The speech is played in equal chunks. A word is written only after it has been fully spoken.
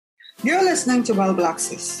You're listening to Well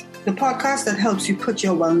Blacksis, the podcast that helps you put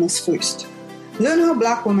your wellness first. Learn how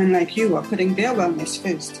Black women like you are putting their wellness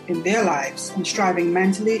first in their lives and striving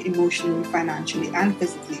mentally, emotionally, financially, and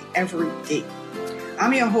physically every day.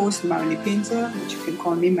 I'm your host, Marily Painter, but you can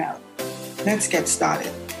call me Mel. Let's get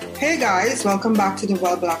started. Hey guys, welcome back to the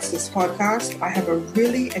Well Blacksis podcast. I have a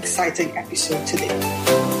really exciting episode today.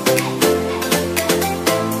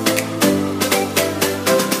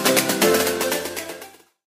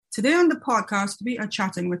 Today on the podcast, we are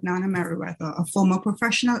chatting with Nana Merriweather, a former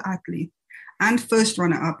professional athlete and first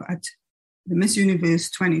runner-up at the Miss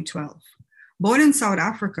Universe 2012. Born in South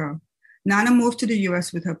Africa, Nana moved to the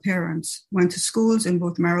US with her parents, went to schools in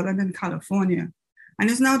both Maryland and California, and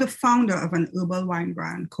is now the founder of an herbal wine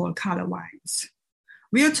brand called Kala Wines.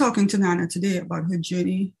 We are talking to Nana today about her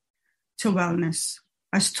journey to wellness,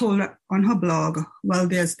 as told on her blog, Well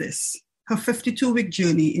There's This, her 52-week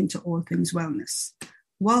journey into all things wellness.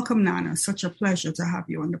 Welcome, Nana. Such a pleasure to have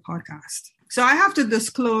you on the podcast. So I have to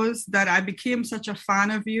disclose that I became such a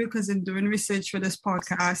fan of you because in doing research for this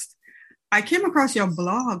podcast, I came across your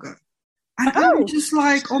blog. And I was just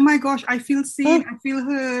like, oh my gosh, I feel seen, I feel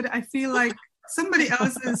heard, I feel like somebody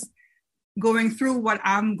else is going through what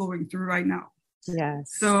I'm going through right now.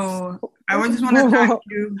 Yes. So I just want to thank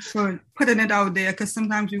you for putting it out there because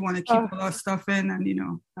sometimes we want to keep all our stuff in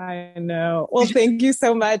and, I know. Well, thank you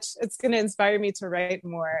so much. It's going to inspire me to write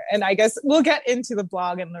more. And I guess we'll get into the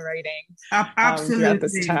blog and the writing absolutely throughout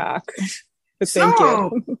this talk. But thank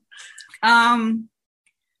you.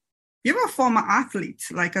 You're a former athlete,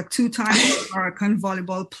 like a two-time American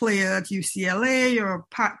volleyball player at UCLA. You're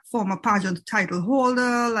a former pageant title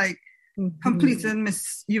holder, completing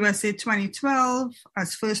Miss USA 2012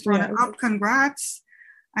 as first runner-up. Yes. Congrats.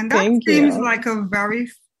 And that seems like a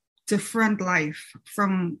very different life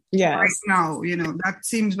from right now. That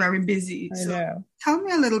seems very busy. I know. Tell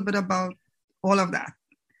me a little bit about all of that.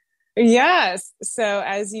 Yes. So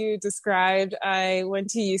as you described, I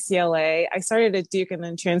went to UCLA. I started at Duke and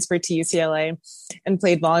then transferred to UCLA and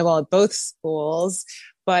played volleyball at both schools.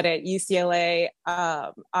 But at UCLA,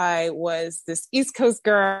 I was this East Coast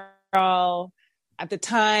girl. At the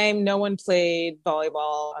time, no one played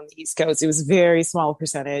volleyball on the East Coast. It was a very small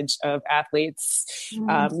percentage of athletes.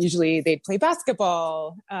 Usually they'd play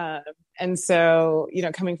basketball. And so,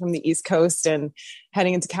 coming from the East Coast and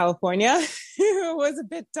heading into California was a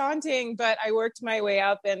bit daunting, but I worked my way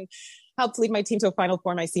up and helped lead my team to a Final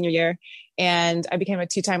Four my senior year. And I became a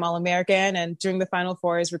two-time All-American. And during the Final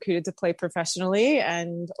Four, I was recruited to play professionally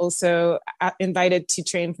and also invited to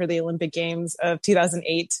train for the Olympic Games of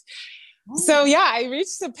 2008. Oh. So I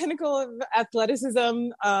reached the pinnacle of athleticism.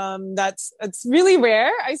 That's really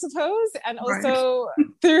rare, I suppose. And also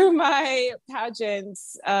through my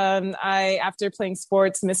pageants, I, after playing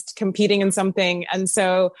sports, missed competing in something. And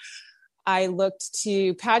so I looked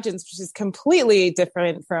to pageants, which is completely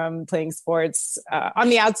different from playing sports on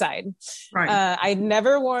the outside. Right. I'd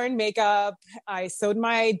never worn makeup. I sewed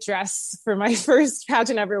my dress for my first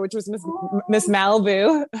pageant ever, which was Miss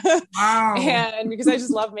Malibu. Wow. And because I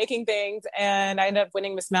just love making things. And I ended up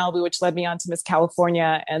winning Miss Malibu, which led me on to Miss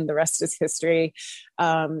California. And the rest is history.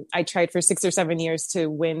 I tried for 6 or 7 years to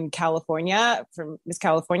win California from Miss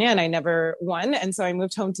California, and I never won. And so I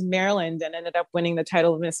moved home to Maryland and ended up winning the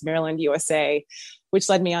title of Miss Maryland USA, which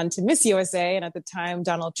led me on to Miss USA. And at the time,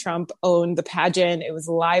 Donald Trump owned the pageant. It was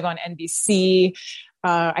live on NBC.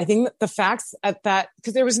 I think the facts at that,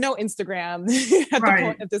 because there was no Instagram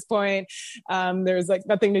at this point, there was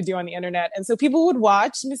nothing to do on the internet. And so people would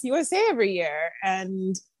watch Miss USA every year.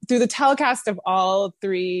 And through the telecast of all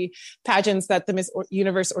three pageants that the Miss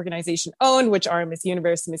Universe organization owned, which are Miss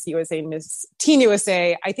Universe, Miss USA, and Miss Teen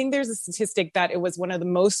USA, I think there's a statistic that it was one of the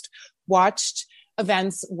most watched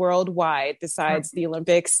events worldwide besides the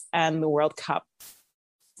Olympics and the World Cup.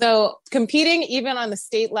 So competing even on the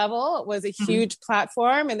state level was a huge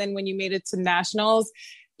platform. And then when you made it to nationals,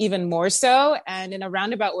 even more so. And in a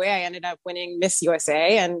roundabout way, I ended up winning Miss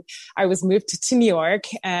USA, and I was moved to New York,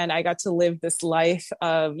 and I got to live this life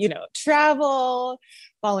of, travel,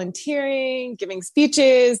 volunteering, giving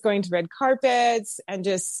speeches, going to red carpets, and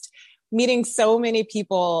just meeting so many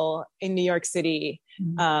people in New York City.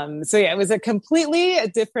 It was a completely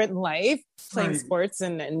different life playing sports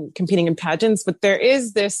and competing in pageants, but there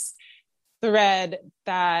is this thread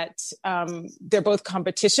that they're both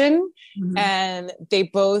competition and they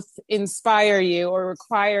both inspire you or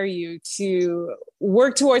require you to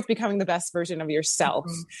work towards becoming the best version of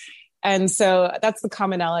yourself. And so that's the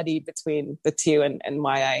commonality between the two and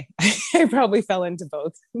why I probably fell into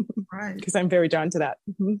both because I'm very drawn to that.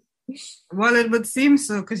 Well, it would seem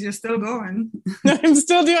so because you're still going. I'm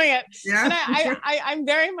still doing it. Yeah. And I'm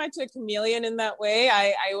very much a chameleon in that way.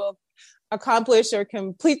 I will accomplish or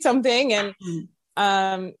complete something.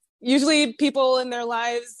 And usually people in their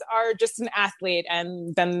lives are just an athlete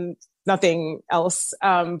and then nothing else.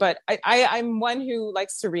 But I'm one who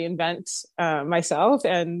likes to reinvent myself.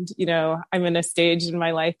 And, I'm in a stage in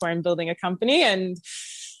my life where I'm building a company and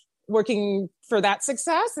working for that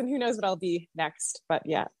success, and who knows what I'll be next. But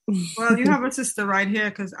yeah. Well, you have a sister right here,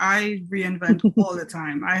 because I reinvent all the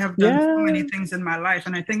time. I have done so many things in my life,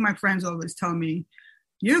 and I think my friends always tell me,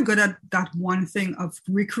 you're good at that one thing of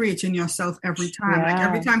recreating yourself every time. Like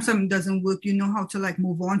every time something doesn't work, you know how to like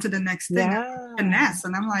move on to the next thing. Finesse.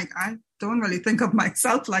 And I'm like, I don't really think of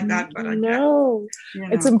myself like that, but I know.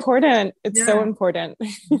 It's important. It's so important.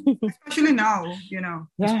 Especially now,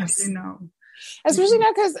 especially now. Especially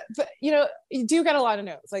now, because you do get a lot of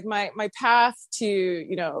no's. Like my path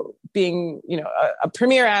to being a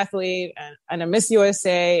premier athlete and a Miss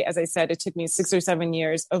USA, as I said, it took me 6 or 7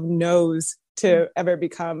 years of no's to ever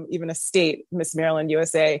become even a state Miss Maryland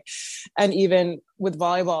USA. And even with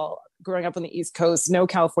volleyball, growing up on the East Coast, no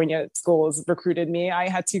California schools recruited me. I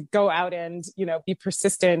had to go out and be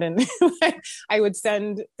persistent, and I would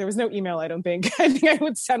send. There was no email, I don't think. I think I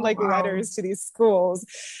would send letters to these schools.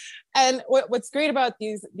 And what's great about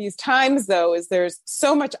these times, though, is there's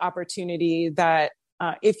so much opportunity that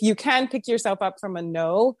if you can pick yourself up from a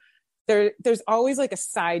no, there's always like a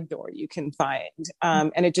side door you can find.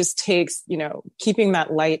 And it just takes, keeping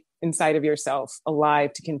that light inside of yourself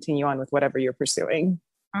alive to continue on with whatever you're pursuing.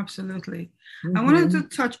 Absolutely. Mm-hmm. I want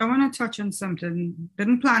to touch on something.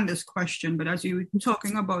 Didn't plan this question, but as you were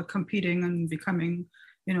talking about competing and becoming,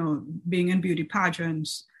 being in beauty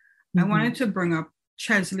pageants, I wanted to bring up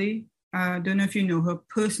Chesley. I don't know if you know her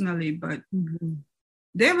personally, but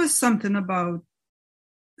there was something about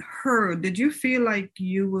her. Did you feel like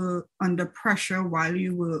you were under pressure while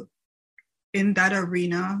you were in that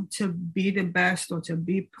arena to be the best or to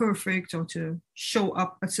be perfect or to show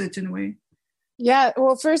up a certain way? Yeah,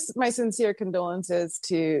 well, first, my sincere condolences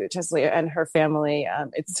to Chesley and her family.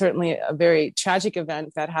 It's certainly a very tragic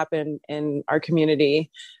event that happened in our community.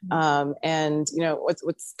 And,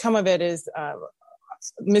 what's come of it is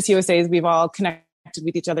Miss USA's, we've all connected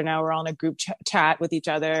with each other now. We're all in a group chat with each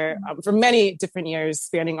other for many different years,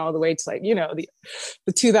 spanning all the way to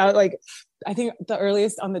the 2000, I think the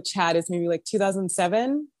earliest on the chat is maybe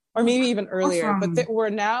 2007 or maybe even earlier. Awesome. But we're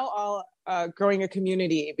now all growing a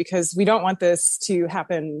community because we don't want this to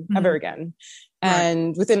happen ever again. Right.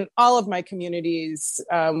 And within all of my communities,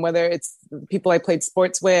 whether it's the people I played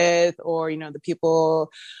sports with or, the people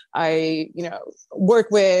I, work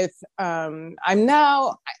with, I'm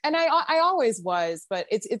now, and I always was, but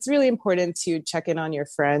it's really important to check in on your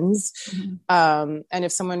friends. And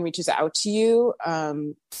if someone reaches out to you,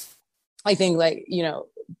 I think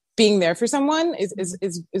being there for someone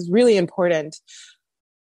is really important.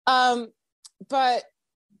 But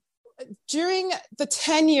during the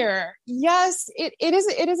tenure, yes, it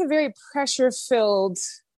is a very pressure-filled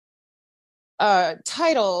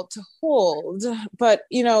title to hold. But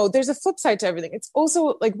there's a flip side to everything. It's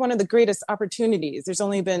also one of the greatest opportunities. There's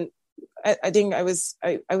only been, I think I was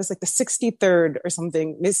the 63rd or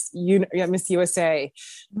something Miss USA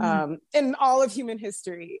in all of human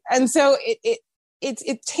history, and so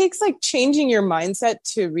it takes changing your mindset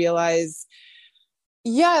to realize.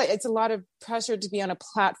 Yeah, it's a lot of pressure to be on a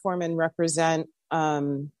platform and represent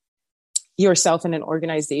yourself in an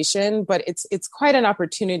organization, but it's quite an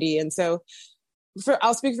opportunity. And so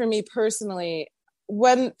I'll speak for me personally,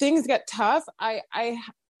 when things get tough, I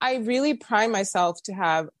really prime myself to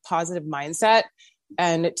have positive mindset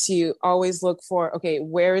and to always look for, okay,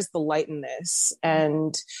 where is the light in this?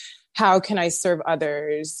 And how can I serve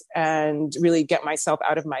others and really get myself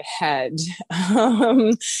out of my head?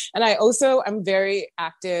 And I also am very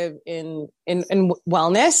active in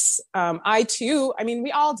wellness. I too,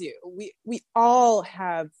 we all do. We all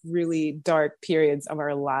have really dark periods of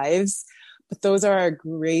our lives, but those are our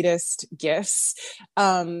greatest gifts.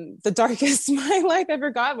 The darkest my life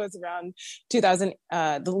ever got was around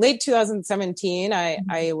the late 2017.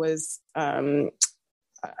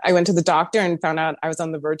 I went to the doctor and found out I was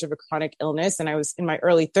on the verge of a chronic illness, and I was in my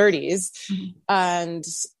early 30s. And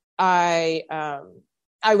I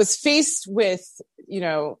was faced with,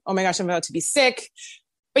 oh my gosh, I'm about to be sick.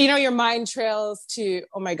 But, your mind trails to,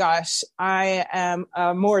 oh my gosh, I am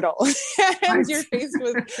mortal. And you're faced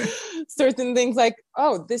with certain things like,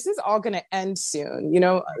 oh, this is all going to end soon.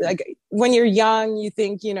 When you're young, you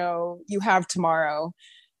think, you have tomorrow.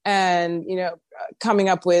 And, coming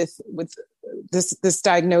up with this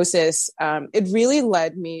diagnosis, it really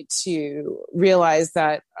led me to realize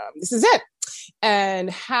that this is it. And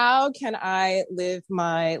how can I live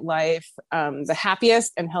my life the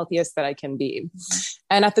happiest and healthiest that I can be?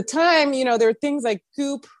 And at the time, you know, there were things like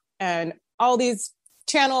Goop and all these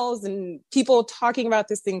channels and people talking about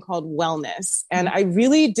this thing called wellness. And I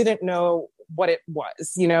really didn't know what it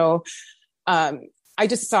was, you know. I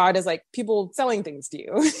just saw it as like people selling things to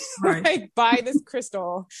you. Right. Like, buy this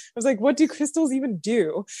crystal. I was like, what do crystals even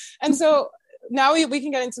do? And so now we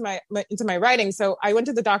can get into my writing. So I went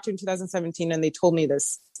to the doctor in 2017 and they told me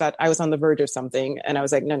this, that I was on the verge of something. And I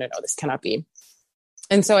was like, no, this cannot be.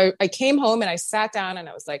 And so I came home and I sat down and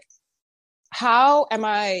I was like, how am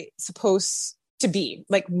I supposed to be?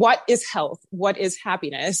 Like, what is health? What is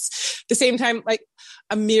happiness? At the same time, like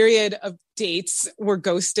a myriad of dates were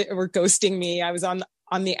ghosting me. I was on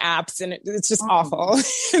the apps and it's just awful.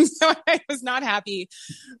 And so I was not happy.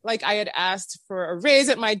 Like, I had asked for a raise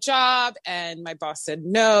at my job and my boss said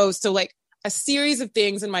no. So like a series of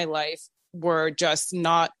things in my life were just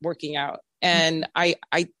not working out. And I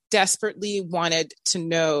desperately wanted to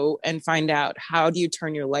know and find out, how do you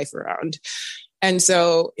turn your life around? And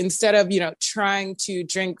so instead of, you know, trying to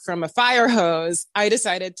drink from a fire hose, I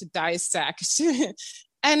decided to dissect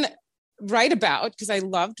and write about, because I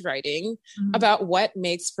loved writing, about what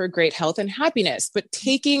makes for great health and happiness. But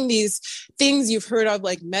taking these things you've heard of,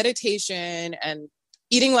 like meditation and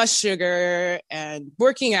eating less sugar and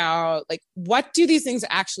working out, like, what do these things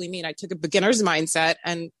actually mean? I took a beginner's mindset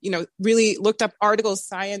and, you know, really looked up articles,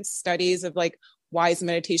 science studies of like, why is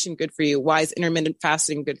meditation good for you? Why is intermittent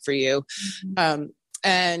fasting good for you?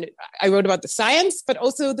 And I wrote about the science, but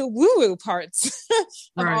also the woo-woo parts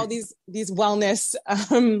of all these wellness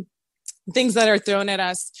things that are thrown at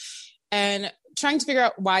us, and trying to figure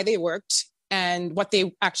out why they worked and what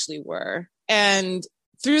they actually were. And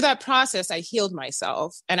through that process, I healed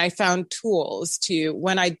myself and I found tools to,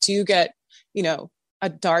 when I do get, you know, a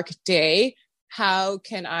dark day, how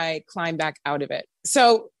can I climb back out of it?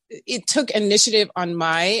 So it took initiative on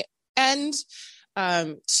my end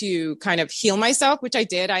to kind of heal myself, which I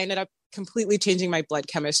did. I ended up completely changing my blood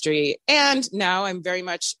chemistry. And now I'm very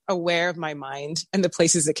much aware of my mind and the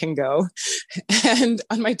places it can go. And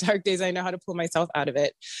on my dark days, I know how to pull myself out of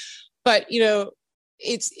it. But, you know,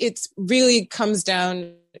 it's really comes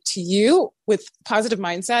down to you with positive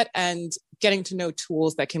mindset and getting to know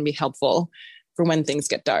tools that can be helpful for when things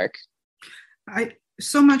get dark. I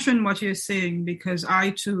so much in what you're saying, because I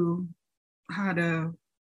too had a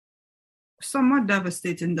somewhat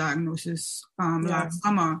devastating diagnosis last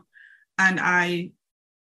summer, and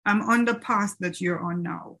I'm on the path that you're on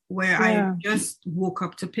now, where I just woke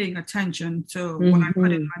up to paying attention to what I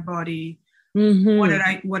put in my body,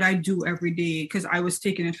 what I do every day, because I was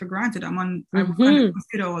taking it for granted. I'm on the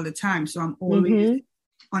computer all the time, so I'm always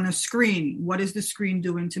on a screen. What is the screen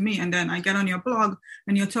doing to me? And then I get on your blog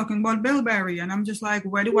and you're talking about bilberry, and I'm just like,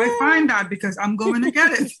 where do I find that? Because I'm going to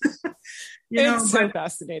get it. It's so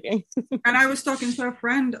fascinating. And I was talking to a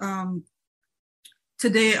friend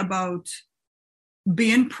today about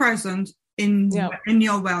being present in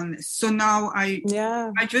your wellness. So now I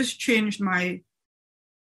just changed my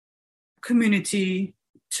community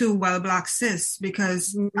to Well Black Sis,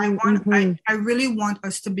 because I really want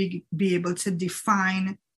us to be able to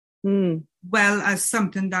define well as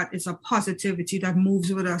something that is a positivity that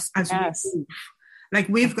moves with us as we move. Like,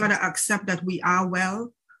 we've got to accept that we are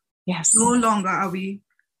well. Yes. No longer are we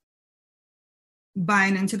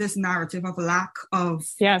buying into this narrative of lack, of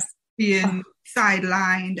being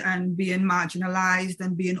sidelined and being marginalized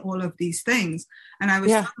and being all of these things. And I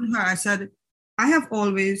was telling her, I said, I have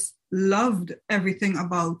always loved everything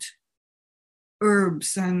about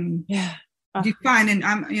herbs and defining.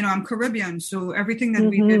 I'm Caribbean, so everything that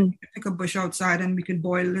we did, we could pick a bush outside and we could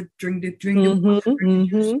boil it, drink the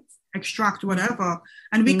water, extract whatever,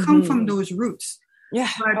 and we come from those roots.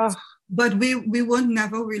 But we were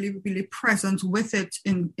never really present with it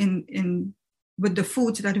in with the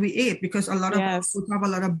foods that we ate, because a lot of us have a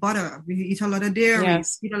lot of butter. We eat a lot of dairy.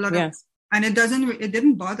 We eat a lot of, and it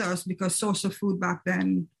didn't bother us, because source of food back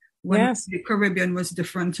then, when the Caribbean, was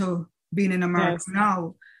different to being in America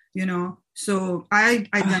now, you know. So I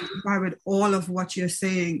identify with all of what you're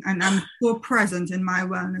saying, and I'm so present in my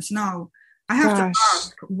wellness now. I have to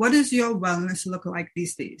ask, what does your wellness look like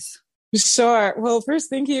these days? Sure. Well, first,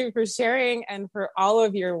 thank you for sharing and for all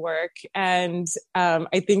of your work. And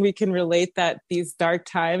I think we can relate that these dark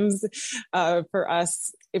times for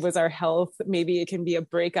us it was our health. Maybe it can be a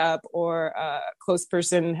breakup or a close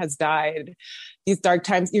person has died. These dark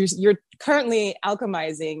times, you're currently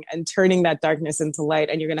alchemizing and turning that darkness into light,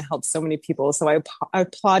 and you're going to help so many people. So I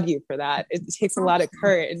applaud you for that. It takes a lot of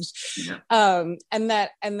courage. Yeah. And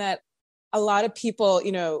that a lot of people,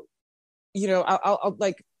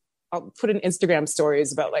 I'll put in Instagram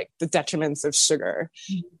stories about like the detriments of sugar.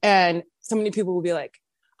 Mm-hmm. And so many people will be like,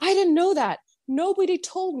 I didn't know that. Nobody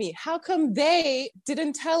told me. How come they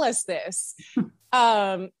didn't tell us this?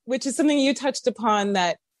 Which is something you touched upon,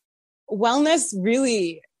 that wellness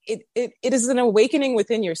really, it is an awakening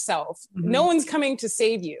within yourself. Mm-hmm. No one's coming to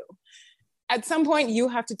save you. At some point, you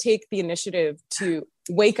have to take the initiative to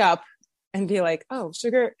wake up and be like, oh,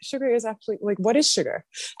 sugar is actually like, what is sugar?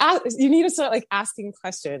 You need to start like asking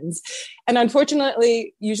questions. And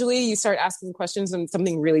unfortunately, usually you start asking questions when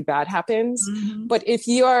something really bad happens. Mm-hmm. But if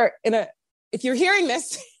you're hearing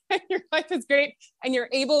this and your life is great and you're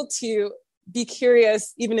able to be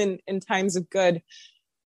curious, even in times of good,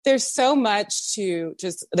 there's so much to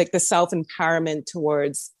just like the self-empowerment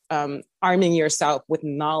towards arming yourself with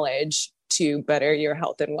knowledge to better your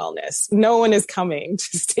health and wellness. No one is coming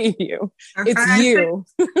to save you. It's you.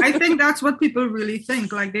 I think that's what people really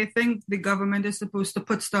think. Like they think the government is supposed to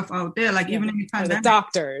put stuff out there. Like even in the pandemic. The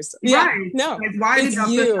doctors. Right. Yeah. No. Like why the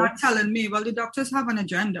doctors not telling me? Well, the doctors have an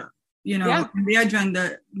agenda. The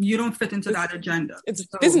agenda, you don't fit into that agenda. It's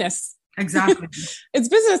business. Exactly. It's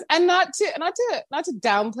business. And not to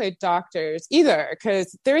downplay doctors either,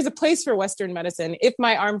 because there is a place for Western medicine. If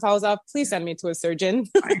my arm falls off, please send me to a surgeon.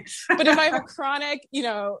 But if I have a chronic,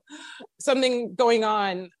 something going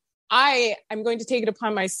on, I'm going to take it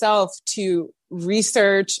upon myself to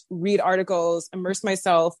research, read articles, immerse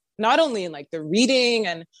myself, not only in like the reading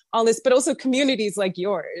and all this, but also communities like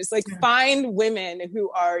yours, like find women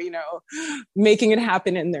who are, making it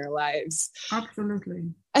happen in their lives.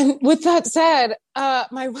 Absolutely. And with that said,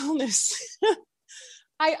 my wellness,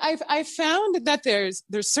 I found that there's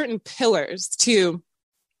certain pillars to,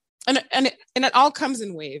 and it all comes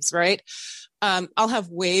in waves, right? I'll have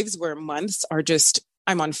waves where months are just,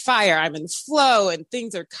 I'm on fire, I'm in flow and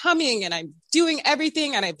things are coming and I'm doing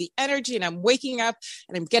everything and I have the energy and I'm waking up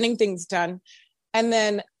and I'm getting things done. And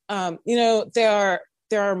then, there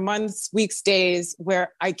are months, weeks, days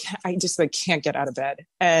where I just like can't get out of bed.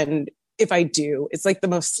 And if I do, it's like the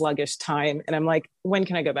most sluggish time. And I'm like, when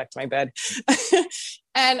can I go back to my bed?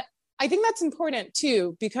 And I think that's important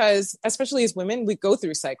too, because especially as women, we go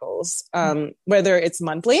through cycles, whether it's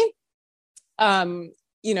monthly,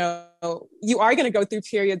 you are going to go through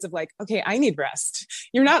periods of like, okay, I need rest.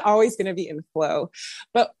 You're not always going to be in flow,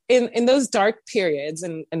 but in those dark periods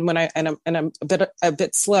and when I'm a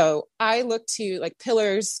bit slow, I look to like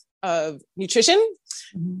pillars of nutrition,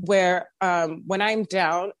 where when I'm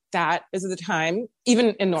down, that is the time, even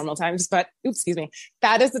in normal times, that is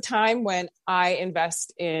the time when I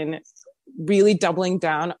invest in really doubling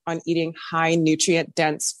down on eating high nutrient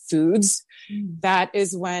dense foods. That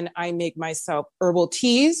is when I make myself herbal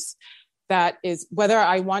teas. That is whether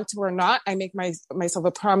I want to or not, I make myself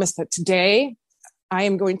a promise that today I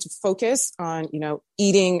am going to focus on,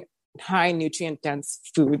 eating high nutrient dense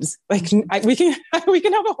foods. Like we can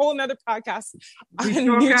have a whole nother podcast on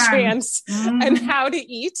nutrients and how to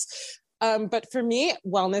eat. But for me,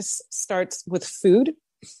 wellness starts with food.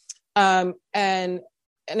 And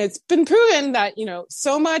it's been proven that,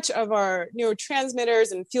 so much of our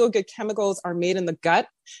neurotransmitters and feel-good chemicals are made in the gut.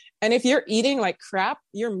 And if you're eating like crap,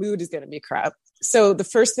 your mood is going to be crap. So the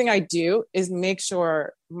first thing I do is make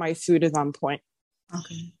sure my food is on point.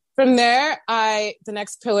 Okay. From there, the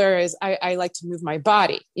next pillar is I like to move my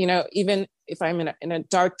body. Even if I'm in a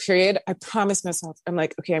dark period, I promise myself, I'm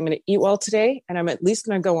like, okay, I'm going to eat well today. And I'm at least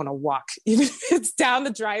going to go on a walk. Even if it's down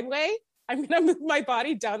the driveway, I'm going to move my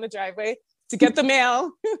body down the driveway to get the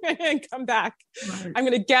mail and come back. Right. I'm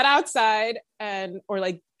going to get outside or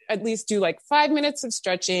like at least do like 5 minutes of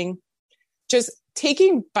stretching, just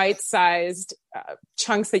taking bite-sized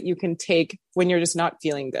chunks that you can take when you're just not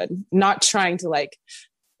feeling good, not trying to like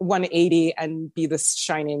 180 and be the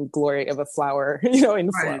shining glory of a flower, in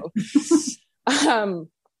flow.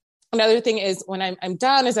 Another thing is when I'm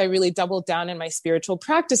done is I really double down in my spiritual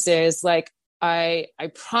practices. Like I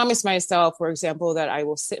promise myself, for example, that I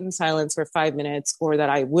will sit in silence for 5 minutes or that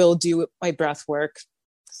I will do my breath work.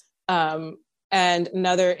 And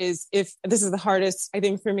another is, if this is the hardest, I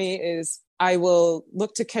think for me, is I will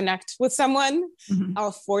look to connect with someone. Mm-hmm.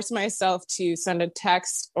 I'll force myself to send a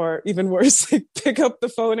text or even worse, like pick up the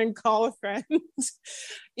phone and call a friend,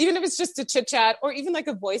 even if it's just a chit chat or even like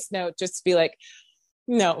a voice note, just to be like,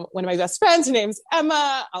 no, one of my best friends, her name's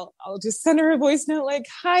Emma. I'll just send her a voice note like,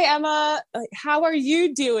 hi, Emma, like, how are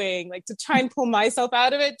you doing? Like to try and pull myself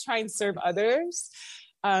out of it, try and serve others.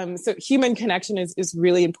 So human connection is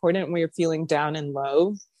really important when you're feeling down and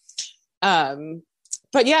low.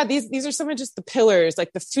 But yeah, these are some of just the pillars,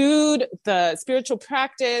 like the food, the spiritual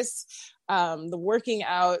practice, the working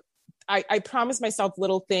out. I promise myself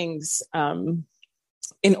little things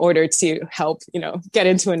in order to help, get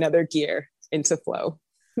into another gear, into flow.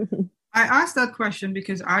 I asked that question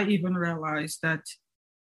because I even realized that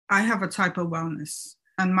I have a type of wellness,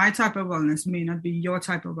 and my type of wellness may not be your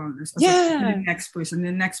type of wellness. The next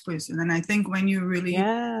person. And I think when you really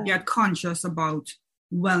get conscious about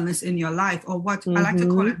wellness in your life, or what I like to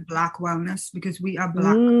call it Black wellness, because we are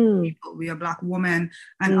Black people, we are Black women,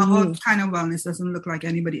 and our kind of wellness doesn't look like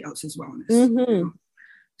anybody else's wellness.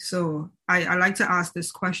 So I like to ask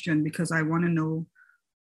this question because I want to know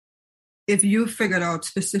if you figured out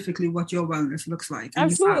specifically what your wellness looks like.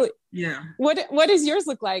 Absolutely. Yeah. What does yours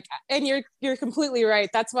look like? And you're completely right.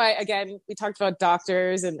 That's why, again, we talked about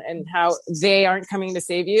doctors and how they aren't coming to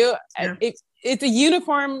save you. Yeah. It's a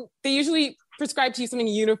uniform. They usually prescribe to you something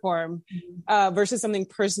uniform versus something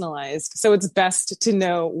personalized. So it's best to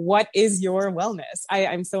know what is your wellness.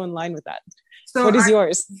 I'm so in line with that. So what is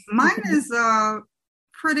yours? Mine is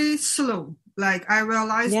pretty slow. Like I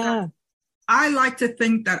realized that I like to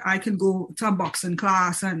think that I can go to a boxing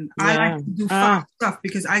class and I like to do fast stuff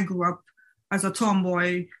because I grew up as a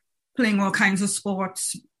tomboy playing all kinds of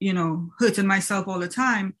sports, hurting myself all the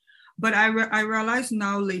time. But I realize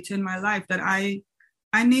now later in my life that I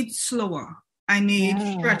need slower. I need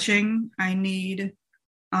stretching. I need,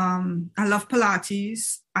 I love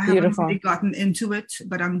Pilates. I haven't really gotten into it,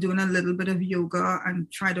 but I'm doing a little bit of yoga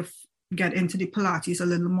and try to get into the Pilates a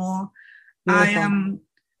little more. Beautiful.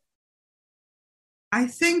 I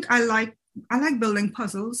think I like building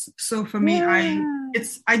puzzles. So for me,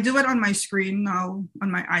 I do it on my screen now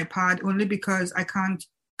on my iPad only because I can't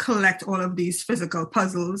collect all of these physical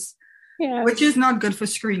puzzles, which is not good for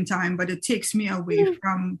screen time, but it takes me away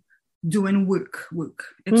from doing work.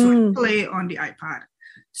 It's like play on the iPad.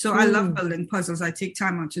 So I love building puzzles. I take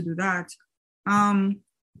time out to do that.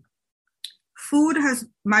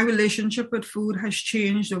 My relationship with food has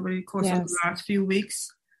changed over the course of the last few weeks.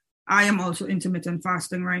 I am also intermittent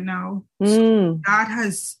fasting right now. So that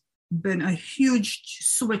has been a huge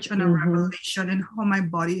switch and a revelation in how my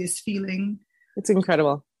body is feeling. It's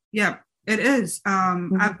incredible. Yeah, it is.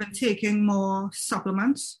 I've been taking more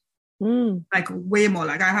supplements, like way more.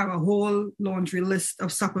 Like I have a whole laundry list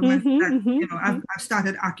of supplements that, I've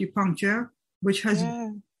started acupuncture, which has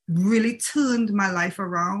really turned my life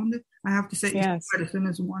around. I have to say, medicine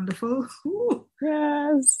is wonderful.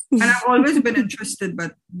 Yes. And I've always been interested,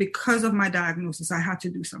 but because of my diagnosis, I had to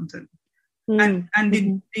do something. And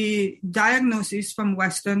the diagnosis from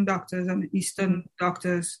Western doctors and Eastern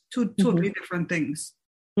doctors, two totally different things.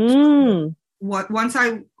 So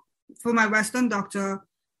for my Western doctor,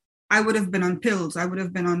 I would have been on pills. I would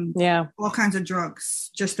have been on all kinds of drugs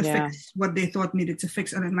just to fix what they thought needed to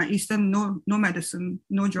fix. And in my Eastern, no medicine,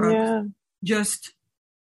 no drugs, just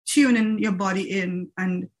tuning your body in,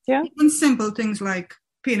 and even simple things like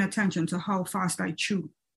paying attention to how fast I chew.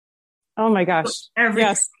 Oh my gosh. So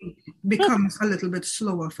everything becomes a little bit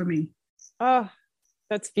slower for me. Oh,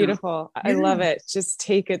 that's beautiful. I love it. Just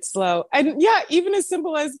take it slow. And even as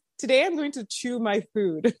simple as today, I'm going to chew my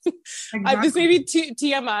food. Exactly. This may be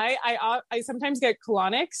TMI. I sometimes get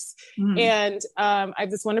colonics, and I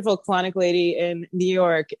have this wonderful colonic lady in New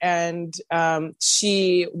York, and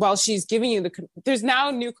while she's giving you there's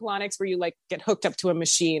now new colonics where you like get hooked up to a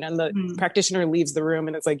machine, and the practitioner leaves the room,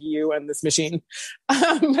 and it's like you and this machine.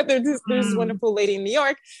 But there's this wonderful lady in New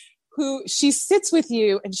York who she sits with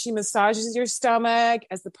you and she massages your stomach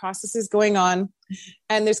as the process is going on,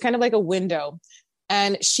 and there's kind of like a window.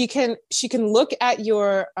 And she can look at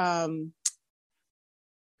your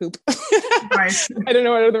poop. Right. I don't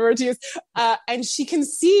know what other word to use. And she can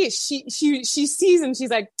see. She sees, and she's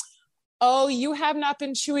like, "Oh, you have not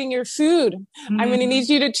been chewing your food. I'm going to need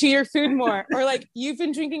you to chew your food more." Or like, "You've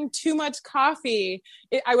been drinking too much coffee."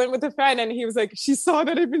 I went with a friend, and he was like, "She saw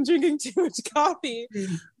that I've been drinking too much coffee."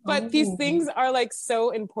 But these things are like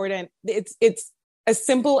so important. It's as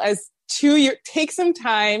simple as take some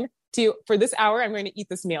time. For this hour, I'm going to eat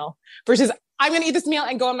this meal versus I'm going to eat this meal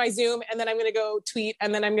and go on my Zoom, and then I'm going to go tweet,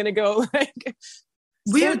 and then I'm going to go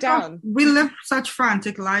we live such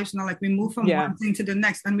frantic lives now. Like we move from one thing to the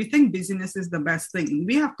next, and we think busyness is the best thing.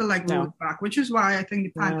 We have to roll it back, which is why I think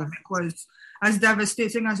the pandemic was as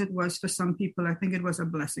devastating as it was for some people. I think it was a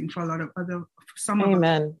blessing for a lot of some of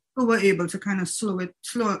us who were able to kind of slow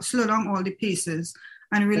down all the paces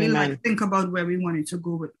and really Amen. like think about where we wanted to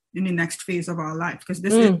go with in the next phase of our life, because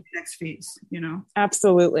this is the next phase,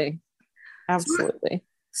 Absolutely. Absolutely.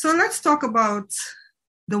 So let's talk about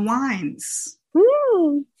the wines.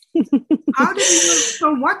 How did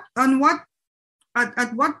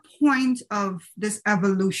at what point of this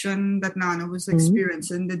evolution that Nana was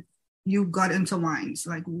experiencing did you got into wines?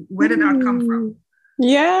 Like, where did that come from?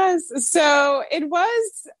 Yes. So it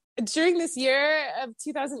was during this year of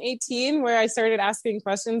 2018 where I started asking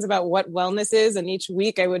questions about what wellness is. And each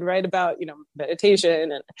week I would write about,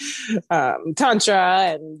 meditation and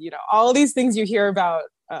tantra and, all these things you hear about.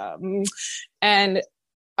 And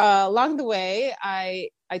along the way, I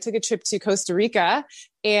took a trip to Costa Rica,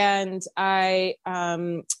 and I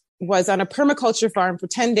was on a permaculture farm for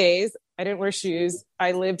 10 days. I didn't wear shoes.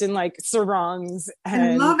 I lived in like sarongs. And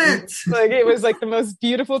I love it. It was like the most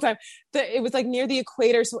beautiful time. It was like near the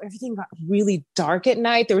equator. So everything got really dark at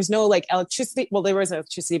night. There was no like electricity. Well, there was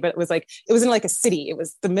electricity, but it was in like a city. It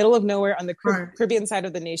was the middle of nowhere on the Caribbean side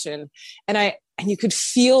of the nation. And you could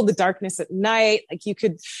feel the darkness at night. Like you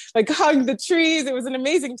could like hug the trees. It was an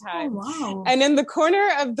amazing time. Oh, wow. And in the corner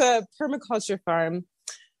of the permaculture farm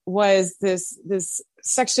was this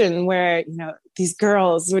section where, these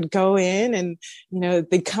girls would go in and,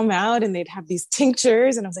 they'd come out and they'd have these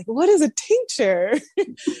tinctures. And I was like, what is a tincture?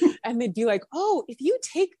 And they'd be like, oh, if you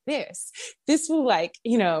take this will like,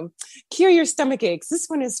 cure your stomach aches. This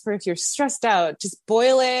one is for if you're stressed out, just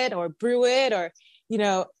boil it or brew it or,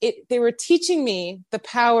 they were teaching me the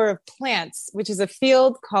power of plants, which is a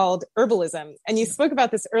field called herbalism. And you spoke about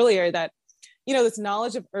this earlier, that this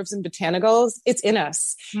knowledge of herbs and botanicals, it's in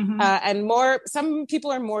us. And some people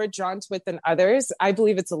are more drawn to it than others. I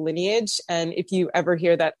believe it's a lineage. And if you ever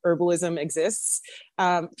hear that herbalism exists,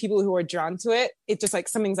 people who are drawn to it, it's just like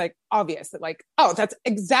something's like obvious that like, oh, that's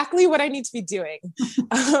exactly what I need to be doing.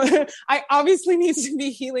 I obviously need to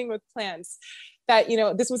be healing with plants. That,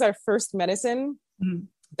 this was our first medicine.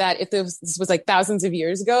 That if this was like thousands of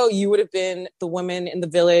years ago, you would have been the woman in the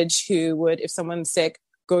village who would, if someone's sick,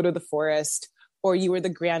 go to the forest, or you were the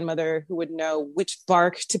grandmother who would know which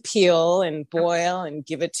bark to peel and boil and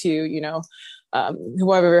give it to,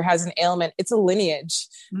 whoever has an ailment. It's a lineage.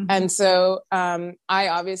 And so my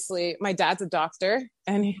dad's a doctor,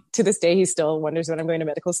 and to this day, he still wonders when I'm going to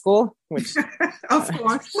medical school, which of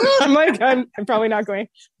course. I'm like, I'm probably not going,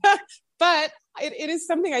 but it is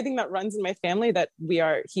something I think that runs in my family, that we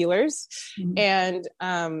are healers. And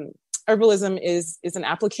herbalism is an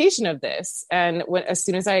application of this. And as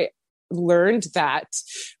soon as I learned that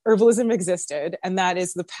herbalism existed, and that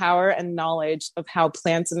is the power and knowledge of how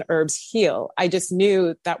plants and herbs heal, I just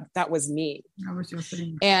knew that was me. That was your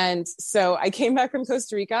thing. And so I came back from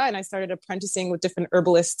Costa Rica and I started apprenticing with different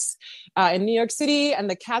herbalists in New York City and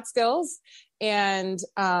the Catskills. And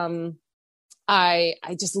I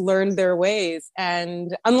just learned their ways.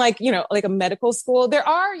 And unlike, like a medical school, there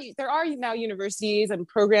are now universities and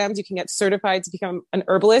programs you can get certified to become an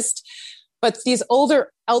herbalist. But these elder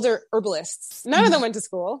herbalists, none of them went to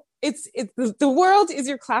school. The world is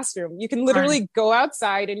your classroom. You can literally go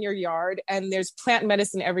outside in your yard and there's plant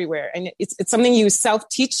medicine everywhere. And it's something you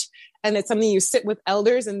self-teach, and it's something you sit with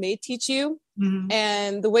elders and they teach you.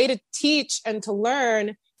 And the way to teach and to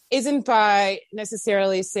learn isn't by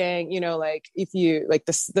necessarily saying, like if you like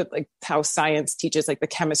like how science teaches like the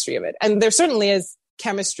chemistry of it. And there certainly is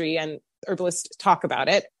chemistry, and herbalists talk about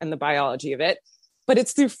it and the biology of it, but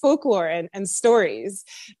it's through folklore and stories,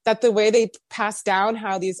 that the way they pass down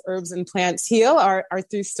how these herbs and plants heal are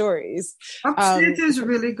through stories. Upstate is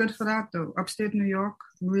really good for that though. Upstate New York.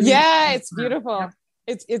 Really it's beautiful. Yeah.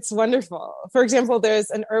 It's wonderful. For example, there's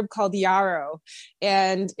an herb called yarrow,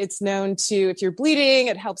 and it's known to, if you're bleeding,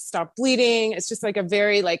 it helps stop bleeding. It's just like a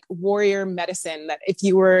very like warrior medicine, that if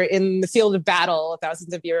you were in the field of battle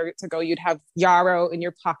thousands of years ago, you'd have yarrow in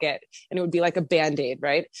your pocket and it would be like a Band-Aid,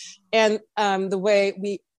 right? And the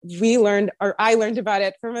way we learned, or I learned about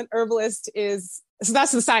it from an herbalist is, so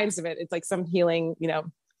that's the science of it. It's like some healing,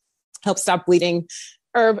 help stop bleeding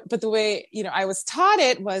herb. But the way, I was taught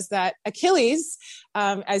it was that Achilles,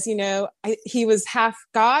 as you know, he was half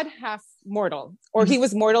God, half mortal, or he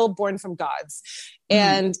was mortal born from gods.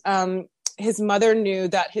 And his mother knew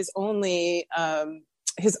that his only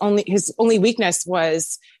weakness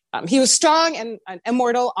was, he was strong and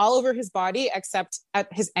immortal all over his body except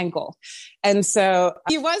at his ankle. And so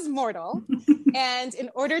he was mortal. And in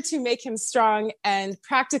order to make him strong and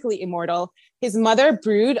practically immortal, his mother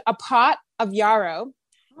brewed a pot of yarrow,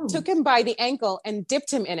 took him by the ankle and dipped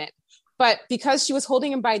him in it. But because she was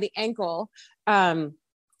holding him by the ankle,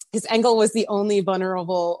 his ankle was the only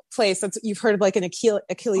vulnerable place. That's, you've heard of like an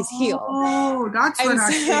Achilles heel. Oh, that's where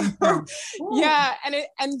that came from. Yeah,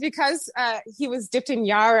 and because he was dipped in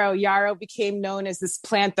yarrow became known as this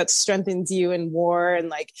plant that strengthens you in war, and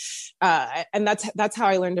like, and that's how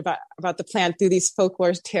I learned about the plant, through these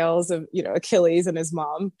folklore tales of, you know, Achilles and his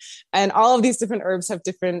mom, and all of these different herbs have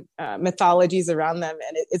different mythologies around them,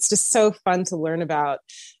 and it's just so fun to learn about.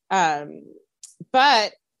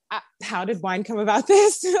 But how did wine come about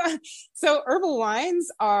this? So herbal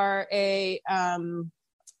wines are a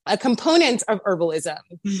component of herbalism.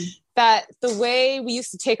 That the way we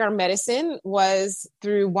used to take our medicine was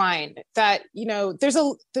through wine. That, you know, there's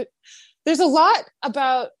a lot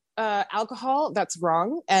about alcohol that's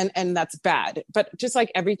wrong and that's bad. But just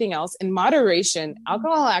like everything else, in moderation,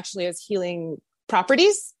 alcohol actually has healing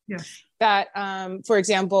properties. Yeah. That, for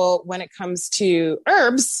example, when it comes to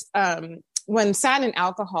herbs, when sat in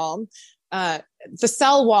alcohol, the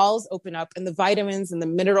cell walls open up and the vitamins and the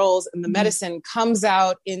minerals and the medicine comes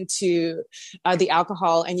out into the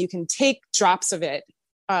alcohol, and you can take drops of it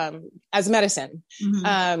as medicine.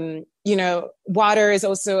 You know, water is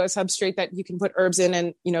also a substrate that you can put herbs in,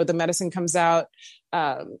 and, you know, the medicine comes out.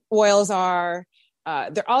 Oils are,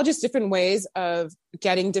 they're all just different ways of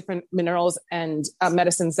getting different minerals and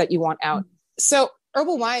medicines that you want out. So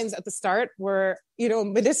herbal wines at the start were, you know,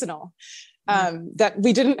 medicinal. That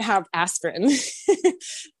we didn't have aspirin.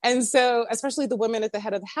 And so especially the woman at the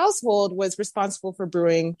head of the household was responsible for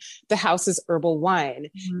brewing the house's herbal wine.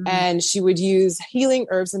 And she would use healing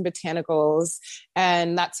herbs and botanicals.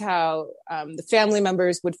 And that's how the family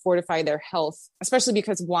members would fortify their health, especially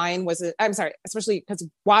because especially because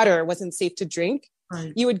water wasn't safe to drink.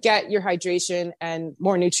 Right. You would get your hydration and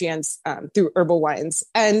more nutrients through herbal wines.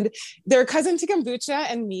 And they're cousin to kombucha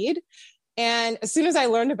and mead. And as soon as I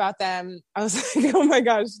learned about them, I was like, oh my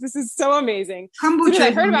gosh, this is so amazing. Kombucha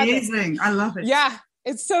is amazing. I love it. Yeah,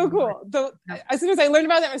 it's so cool. As soon as I learned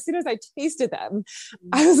about them, as soon as I tasted them,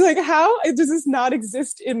 I was like, how does this not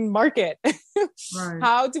exist in market? Right.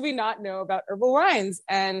 How do we not know about herbal wines?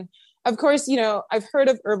 And of course, you know, I've heard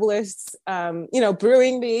of herbalists, you know,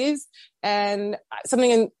 brewing these, and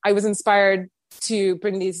I was inspired to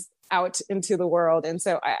bring these out into the world. And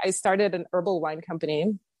so I started an herbal wine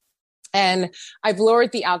company. And I've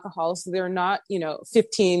lowered the alcohol, so they're not, you know,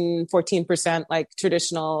 14% like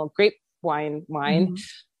traditional grape wine.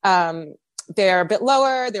 They're a bit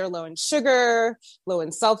lower. They're low in sugar, low in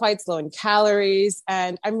sulfites, low in calories.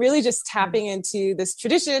 And I'm really just tapping into this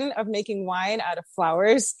tradition of making wine out of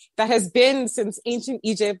flowers that has been since ancient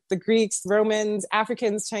Egypt, the Greeks, Romans,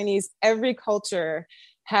 Africans, Chinese, every culture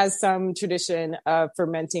has some tradition of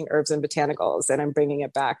fermenting herbs and botanicals, and I'm bringing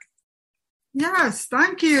it back. Yes,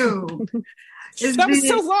 thank you. That was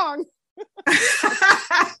so long.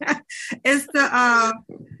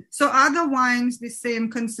 So are the wines the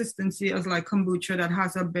same consistency as like kombucha that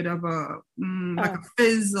has a bit of a like a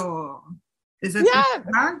fizz, or is it?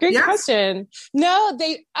 Yeah, great question. No,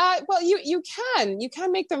 they well, you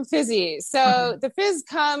can make them fizzy. So the fizz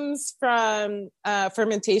comes from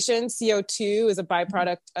fermentation. CO2 is a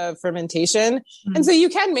byproduct of fermentation, and so you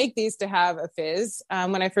can make these to have a fizz.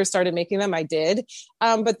 When I first started making them, I did.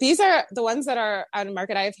 But these are the ones that are on the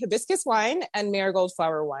market. I have hibiscus wine and marigold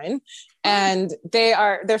flower wine, and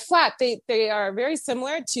they're flat. They are very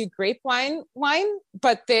similar to grape wine,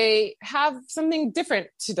 but they have something different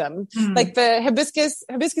to them. Like the hibiscus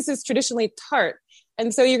is traditionally tart.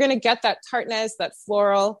 And so you're going to get that tartness, that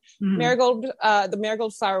floral. Marigold, the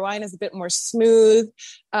marigold flower wine is a bit more smooth.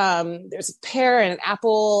 There's a pear and an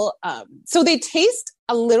apple. So they taste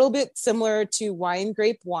a little bit similar to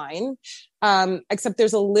grape wine. Except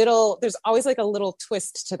there's always like a little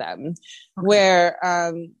twist to them where,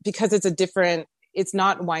 because it's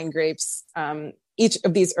not wine grapes. Each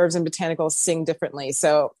of these herbs and botanicals sing differently.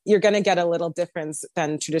 So you're going to get a little difference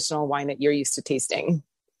than traditional wine that you're used to tasting.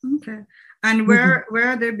 Okay. And where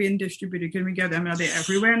are they being distributed? Can we get them? Are they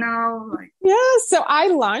everywhere now? Yeah. So I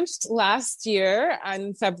launched last year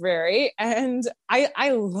in February, and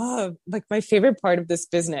I love, like, my favorite part of this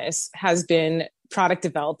business has been product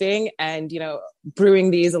developing and, you know,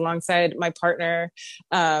 brewing these alongside my partner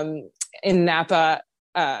in Napa.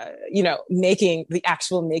 You know, making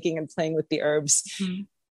and playing with the herbs.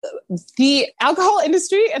 The alcohol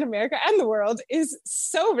industry in America and the world is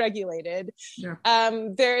so regulated. Yeah.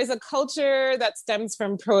 There is a culture that stems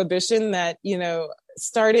from prohibition that, you know,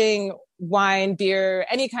 starting wine, beer,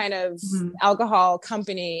 any kind of alcohol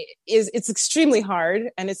company it's extremely hard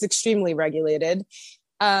and it's extremely regulated.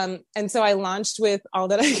 And so I launched with all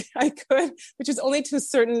that I could, which is only to a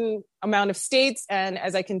certain amount of states. And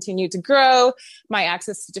as I continue to grow, my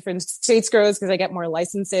access to different states grows because I get more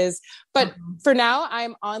licenses. But for now,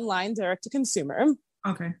 I'm online direct to consumer.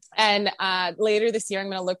 Okay. And later this year, I'm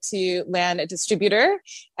going to look to land a distributor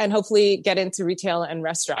and hopefully get into retail and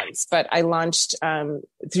restaurants. But I launched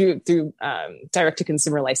through direct to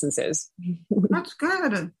consumer licenses. That's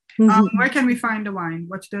good. Where can we find the wine?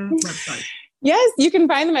 What's the website? Yes, you can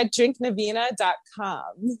find them at drinknavina.com.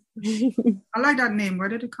 I like that name. Where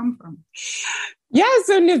did it come from? Yeah,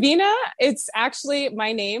 so Navina, it's actually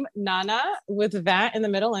my name, Nana, with vin in the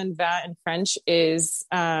middle, and vin in French is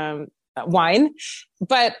wine.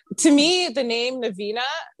 But to me, the name Navina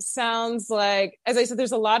sounds like, as I said,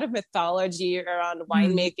 there's a lot of mythology around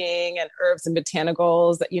winemaking and herbs and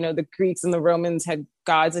botanicals that, the Greeks and the Romans had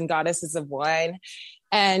gods and goddesses of wine.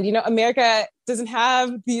 And, America doesn't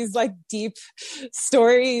have these like deep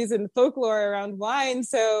stories and folklore around wine.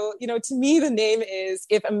 So, to me, the name is,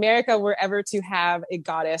 if America were ever to have a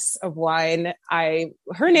goddess of wine,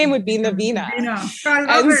 her name would be Navina. I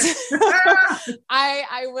love it.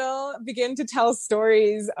 I will begin to tell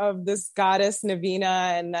stories of this goddess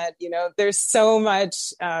Navina, and that, there's so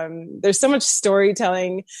much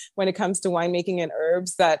storytelling when it comes to winemaking and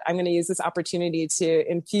herbs, that I'm going to use this opportunity to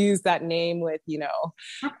infuse that name with,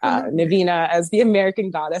 Navina as the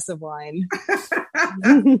American goddess of wine.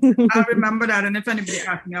 I'll remember that, and if anybody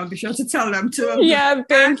asks me, I'll be sure to tell them too. Yeah,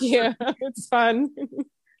 thank you. It's fun.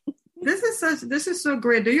 This is so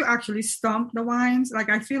great. Do you actually stomp the wines? Like,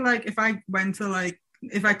 I feel like if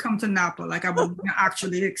I come to Napa, like, I would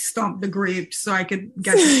actually stomp the grapes so I could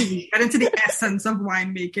get into the essence of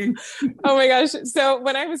winemaking. Oh my gosh. So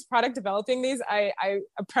when I was product developing these, I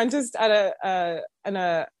apprenticed at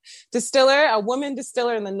a distiller, a woman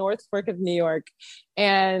distiller in the North Fork of New York.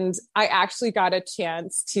 And I actually got a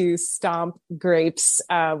chance to stomp grapes.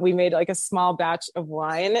 We made like a small batch of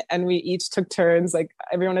wine, and we each took turns, like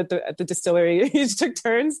everyone at the distillery each took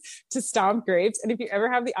turns to stomp grapes. And if you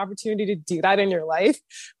ever have the opportunity to do that in your life,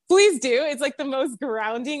 please do. It's like the most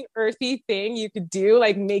grounding, earthy thing you could do,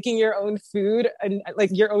 like making your own food and like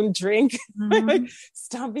your own drink, like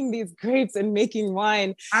stomping these grapes and making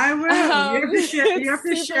wine. I will. You have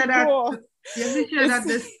to share that. Cool. You have to share that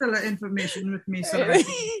distiller information with me so that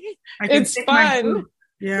I can it's fun.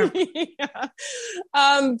 Yeah.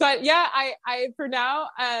 But yeah, I for now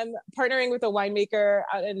am partnering with a winemaker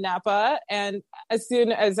out in Napa, and as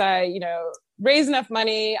soon as I, raise enough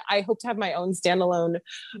money, I hope to have my own standalone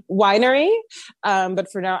winery.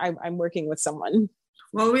 But for now, I'm working with someone.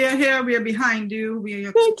 Well, we are here. We are behind you. We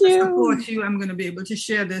are here to support you. I'm going to be able to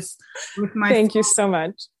share this with my. Thank you so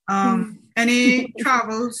much. Any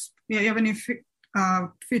travels? Yeah, you have any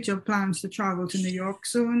future plans to travel to New York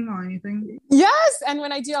soon or anything? Yes, and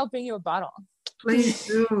when I do, I'll bring you a bottle. Please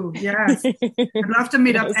do. Yes, I'd love to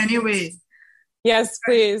meet up anyway. Yes,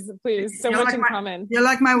 please. So you're much like in common. You're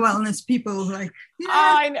like my wellness people. Like, yeah.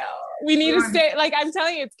 Oh, I know. We need to stay. Like, I'm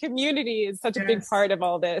telling you, it's community is such a big part of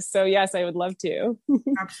all this. So yes, I would love to.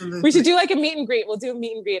 Absolutely. We should do like a meet and greet. We'll do a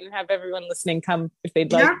meet and greet and have everyone listening come if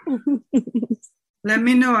they'd like. Yeah. Let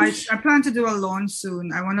me know. I plan to do a launch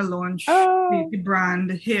soon. I want to launch the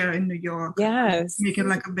brand here in New York. Yes. Make it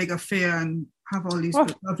like a big affair and have all these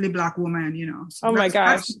lovely Black women, So oh my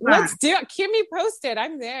gosh. Let's do it. Keep me posted.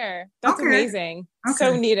 I'm there. That's amazing. Okay.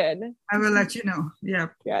 So needed. I will let you know. Yeah.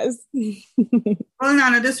 Yes. Well,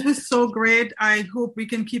 Nana, this was so great. I hope we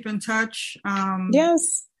can keep in touch.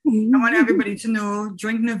 Yes. I want everybody to know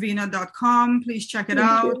drinknavina.com. Please check it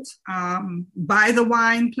out. Buy the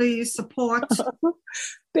wine, please. Support.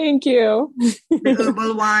 Thank you. The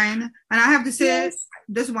herbal wine. And I have to say,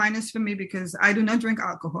 this wine is for me because I do not drink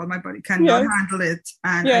alcohol. My body cannot handle it.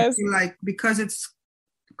 And I feel like because it's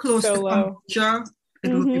close to kombucha,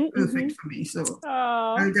 it will be perfect for me. So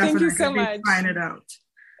I'll definitely find it out.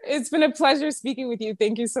 It's been a pleasure speaking with you.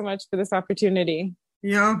 Thank you so much for this opportunity.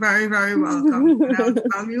 You're very, very welcome.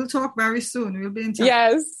 We'll talk very soon. We'll be in touch.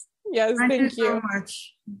 Yes. Thank you so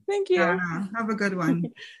much. Thank you. Have a good one.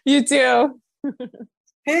 You too.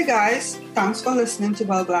 Hey guys, thanks for listening to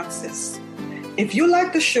Well Black Sis. If you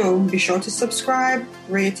like the show, be sure to subscribe,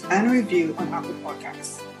 rate, and review on Apple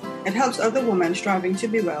Podcasts. It helps other women striving to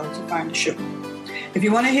be well to find the show. If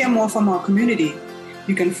you want to hear more from our community,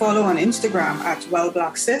 you can follow on Instagram at Well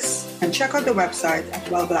Black Sis and check out the website at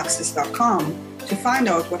wellblacksis.com to find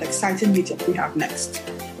out what exciting meetup we have next.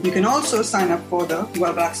 You can also sign up for the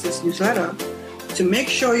Well Black Sis newsletter to make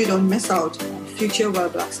sure you don't miss out on future Well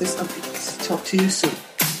Black Sis updates. Talk to you soon.